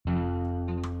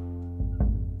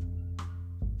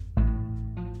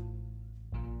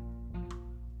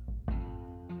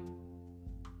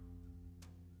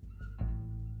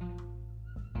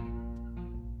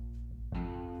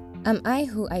Am I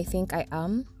who I think I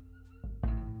am?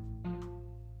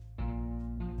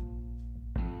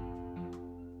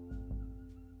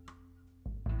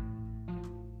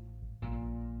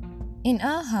 In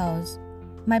our house,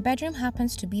 my bedroom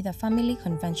happens to be the family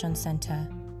convention center.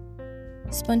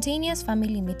 Spontaneous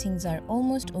family meetings are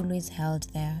almost always held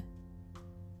there.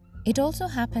 It also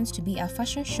happens to be a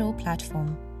fashion show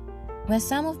platform where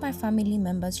some of my family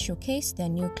members showcase their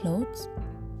new clothes,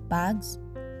 bags,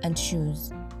 and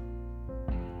shoes.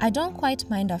 I don't quite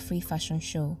mind a free fashion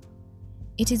show.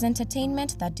 It is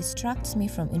entertainment that distracts me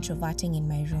from introverting in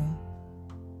my room.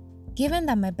 Given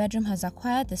that my bedroom has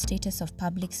acquired the status of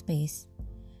public space,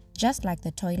 just like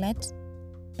the toilet,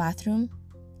 bathroom,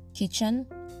 kitchen,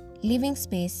 living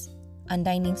space, and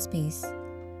dining space,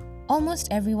 almost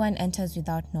everyone enters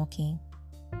without knocking.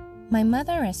 My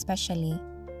mother especially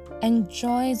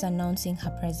enjoys announcing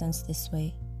her presence this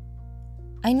way.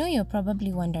 I know you're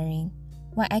probably wondering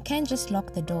why I can't just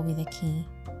lock the door with a key.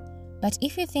 But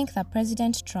if you think that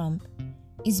President Trump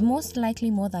is most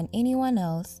likely more than anyone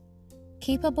else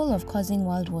capable of causing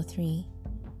World War III,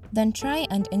 then try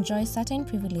and enjoy certain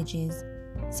privileges,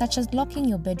 such as locking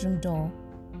your bedroom door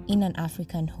in an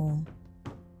African home.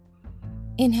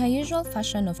 In her usual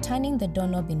fashion of turning the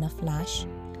doorknob in a flash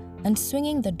and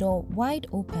swinging the door wide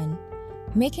open,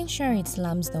 making sure it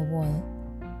slams the wall,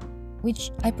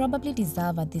 which I probably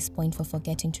deserve at this point for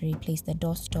forgetting to replace the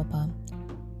door stopper,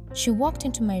 she walked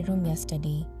into my room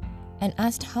yesterday and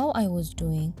asked how I was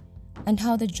doing and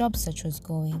how the job search was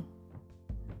going.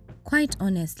 Quite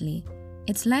honestly,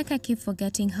 it's like I keep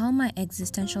forgetting how my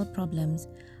existential problems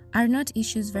are not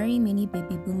issues very many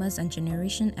baby boomers and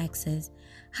Generation X's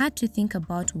had to think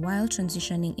about while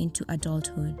transitioning into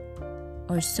adulthood.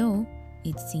 Or so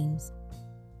it seems.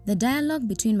 The dialogue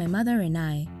between my mother and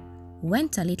I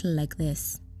went a little like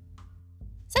this.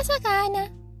 Sasa Kaana,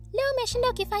 leo umeshinda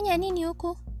ukifanya nini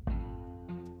huku?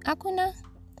 Hakuna.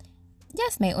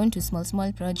 Just my own two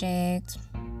small projects.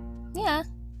 Yeah.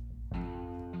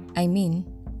 I mean,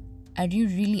 are you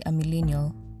really a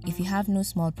millennial if you have no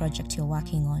small project you're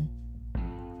working on?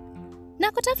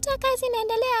 Na kutafuta kazi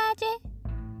inaendelea aje?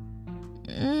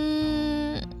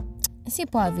 Si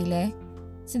poa vile.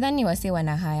 Sidhani wase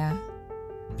wana haya.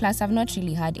 Plus, I've not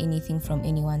really heard anything from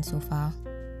anyone so far.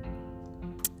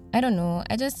 I don't know,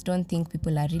 I just don't think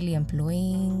people are really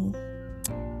employing.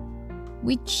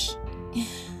 Which,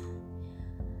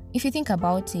 if you think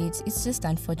about it, it's just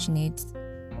unfortunate.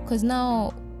 Because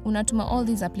now, unatuma all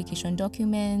these application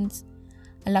documents,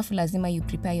 alafu lazima you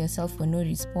prepare yourself for no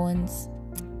response.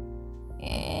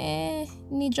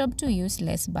 Ni job too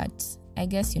useless, but I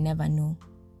guess you never know.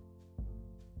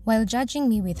 While judging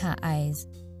me with her eyes,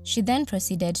 she then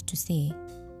proceeded to say,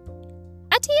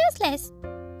 Ati useless?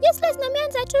 Useless na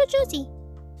umeanza tu juzi.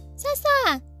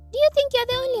 Sasa, do you think you're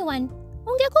the only one?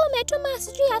 Ungekuwa umetuma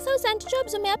sijui 1,000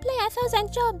 jobs, umeapply 1,000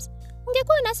 jobs.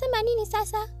 Ungekuwa unasema nini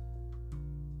sasa?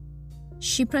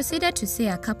 She proceeded to say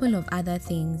a couple of other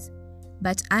things,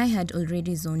 but I had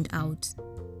already zoned out.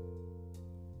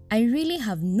 I really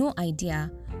have no idea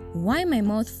why my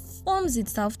mouth forms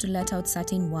itself to let out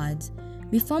certain words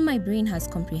before my brain has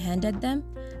comprehended them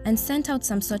and sent out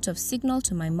some sort of signal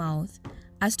to my mouth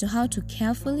as to how to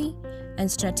carefully and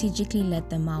strategically let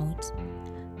them out.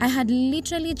 I had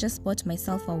literally just bought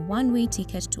myself a one-way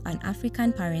ticket to an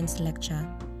African parents' lecture.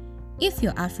 If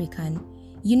you're African,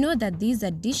 you know that these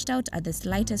are dished out at the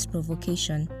slightest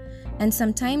provocation, and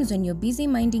sometimes when you're busy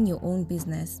minding your own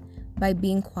business by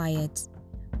being quiet.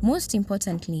 Most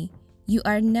importantly, you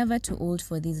are never too old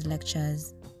for these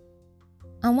lectures.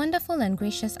 A wonderful and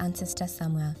gracious ancestor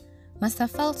somewhere must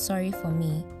have felt sorry for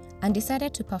me and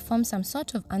decided to perform some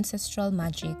sort of ancestral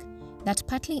magic that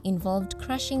partly involved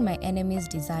crushing my enemy's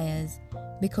desires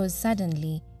because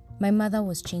suddenly my mother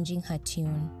was changing her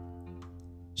tune.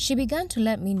 She began to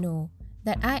let me know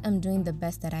that I am doing the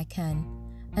best that I can,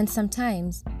 and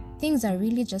sometimes things are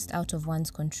really just out of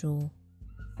one's control.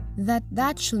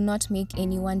 That should not make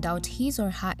anyone doubt his or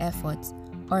her efforts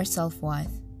or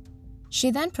self-worth. She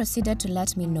then proceeded to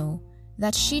let me know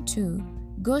that she too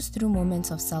goes through moments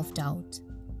of self-doubt.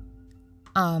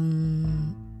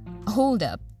 Hold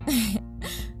up.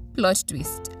 Plot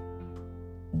twist.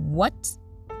 What?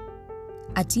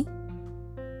 Ati?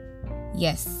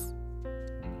 Yes.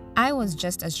 I was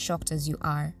just as shocked as you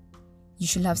are. You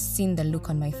should have seen the look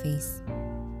on my face.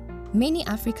 Many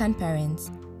African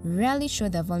parents rarely show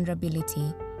their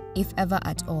vulnerability, if ever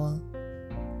at all.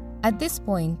 At this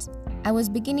point, I was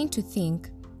beginning to think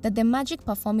that the magic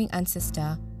performing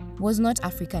ancestor was not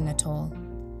African at all,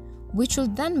 which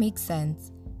would then make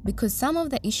sense because some of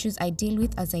the issues I deal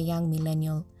with as a young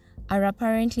millennial are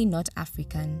apparently not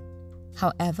African.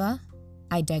 However,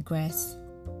 I digress.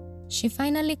 She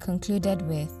finally concluded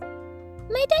with,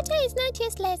 "My daughter is not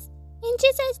useless. In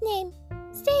Jesus' name,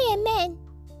 say amen."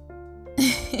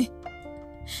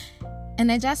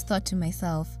 And I just thought to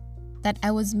myself that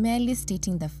I was merely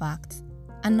stating the facts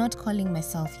and not calling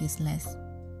myself useless.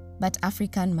 But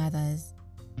African mothers,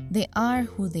 they are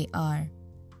who they are,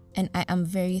 and I am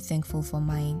very thankful for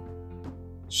mine.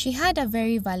 She had a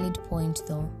very valid point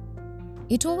though.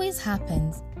 It always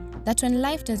happens that when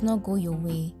life does not go your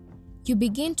way, you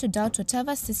begin to doubt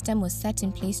whatever system was set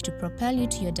in place to propel you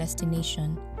to your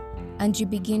destination, and you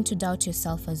begin to doubt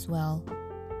yourself as well.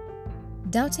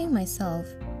 Doubting myself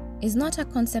is not a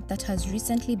concept that has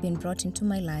recently been brought into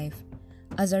my life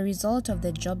as a result of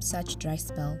the job search dry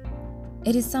spell.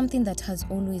 It is something that has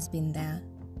always been there.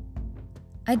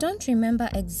 I don't remember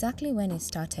exactly when it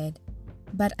started,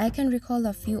 but I can recall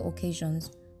a few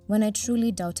occasions when I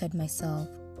truly doubted myself.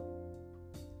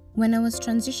 When I was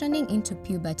transitioning into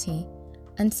puberty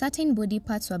and certain body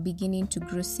parts were beginning to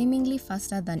grow seemingly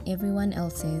faster than everyone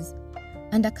else's,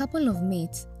 and a couple of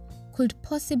mates could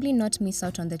possibly not miss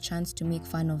out on the chance to make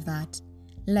fun of that,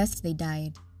 lest they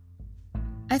died.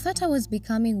 I thought I was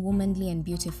becoming womanly and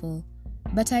beautiful,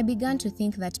 but I began to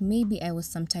think that maybe I was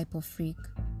some type of freak.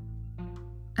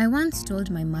 I once told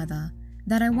my mother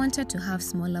that I wanted to have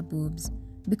smaller boobs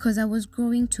because I was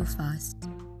growing too fast.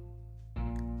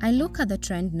 I look at the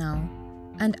trend now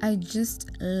and I just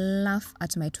laugh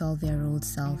at my 12-year-old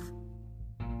self.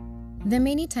 The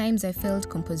many times I failed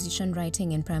composition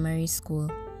writing in primary school,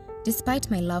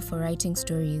 despite my love for writing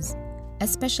stories,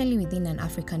 especially within an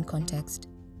African context.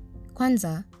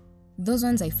 Kwanzaa, those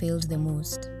ones I failed the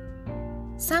most.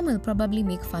 Some will probably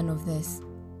make fun of this,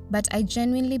 but I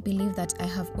genuinely believe that I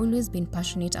have always been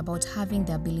passionate about having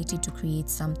the ability to create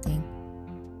something.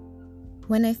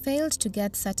 When I failed to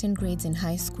get certain grades in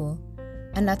high school,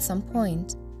 and at some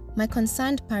point, my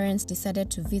concerned parents decided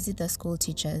to visit the school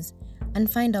teachers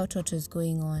and find out what was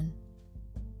going on.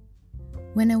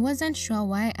 When I wasn't sure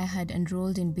why I had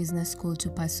enrolled in business school to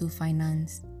pursue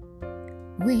finance,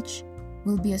 which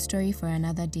will be a story for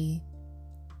another day.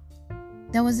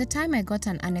 There was a time I got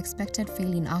an unexpected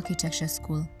fail in architecture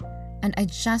school, and I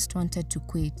just wanted to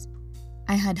quit.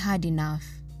 I had had enough.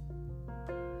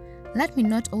 Let me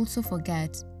not also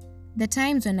forget the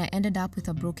times when I ended up with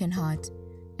a broken heart,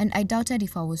 and I doubted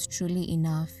if I was truly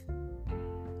enough.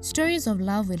 Stories of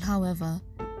love will, however,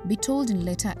 be told in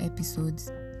later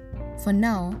episodes. For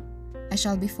now, I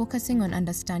shall be focusing on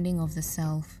understanding of the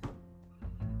self.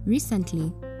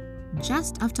 Recently,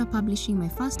 just after publishing my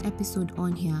first episode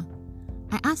on here,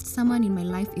 I asked someone in my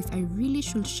life if I really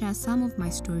should share some of my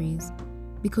stories,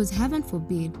 because heaven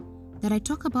forbid that I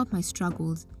talk about my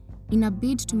struggles in a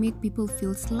bid to make people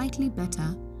feel slightly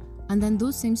better, and then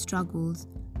those same struggles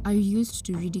are used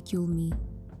to ridicule me.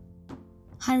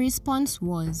 Her response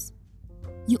was,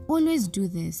 "You always do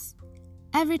this.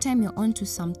 Every time you're onto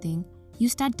something, you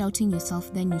start doubting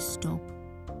yourself, then you stop.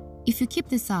 If you keep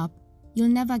this up, you'll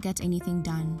never get anything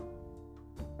done."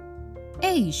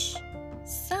 Eish,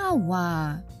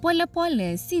 sawa, pole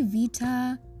pole, si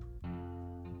vita.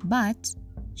 But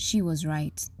she was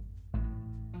right.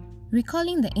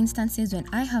 Recalling the instances when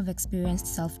I have experienced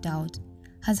self-doubt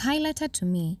has highlighted to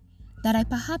me that I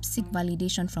perhaps seek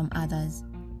validation from others,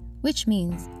 which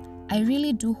means I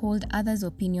really do hold others'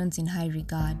 opinions in high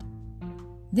regard.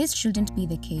 This shouldn't be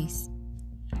the case.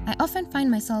 I often find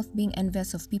myself being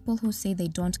envious of people who say they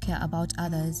don't care about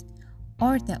others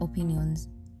or their opinions.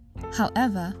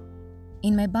 However,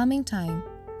 in my bumming time,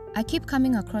 I keep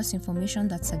coming across information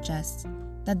that suggests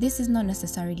that this is not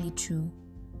necessarily true.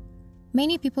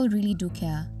 Many people really do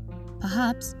care.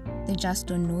 Perhaps they just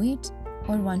don't know it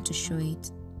or want to show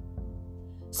it.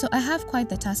 So I have quite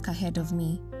the task ahead of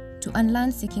me to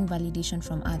unlearn seeking validation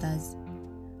from others,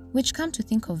 which, come to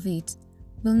think of it,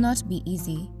 will not be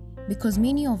easy because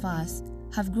many of us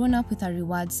have grown up with a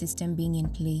reward system being in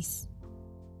place.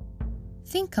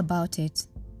 Think about it.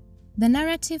 The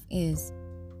narrative is,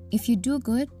 if you do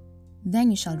good,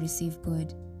 then you shall receive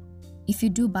good. If you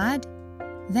do bad,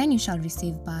 then you shall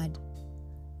receive bad.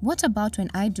 What about when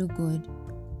I do good,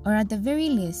 or at the very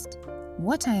least,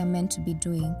 what I am meant to be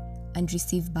doing, and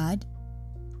receive bad?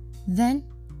 Then,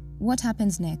 what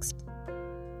happens next?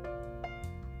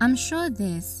 I'm sure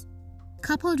this,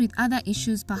 coupled with other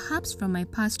issues perhaps from my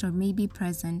past or maybe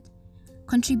present,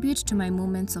 contribute to my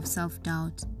moments of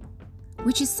self-doubt,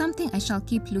 which is something I shall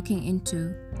keep looking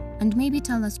into and maybe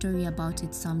tell a story about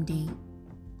it someday.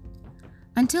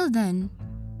 Until then,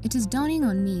 it is dawning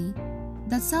on me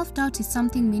that self-doubt is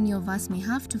something many of us may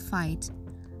have to fight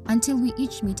until we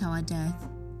each meet our death.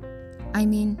 I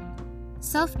mean,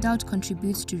 Self-doubt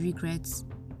contributes to regrets,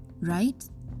 right?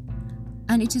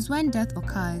 And it is when death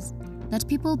occurs that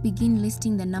people begin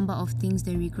listing the number of things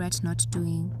they regret not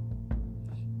doing.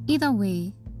 Either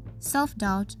way,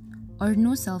 self-doubt or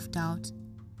no self-doubt,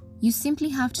 you simply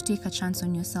have to take a chance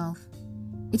on yourself.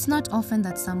 It's not often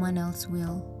that someone else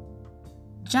will.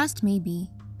 Just maybe,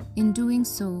 in doing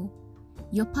so,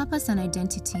 your purpose and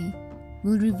identity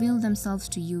will reveal themselves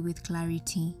to you with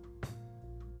clarity.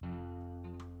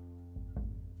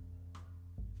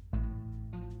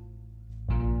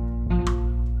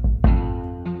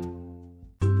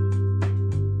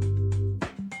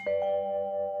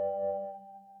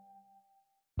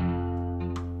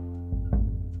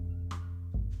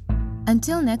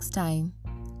 Until next time,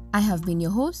 I have been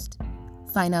your host,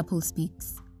 Pineapple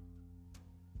Speaks.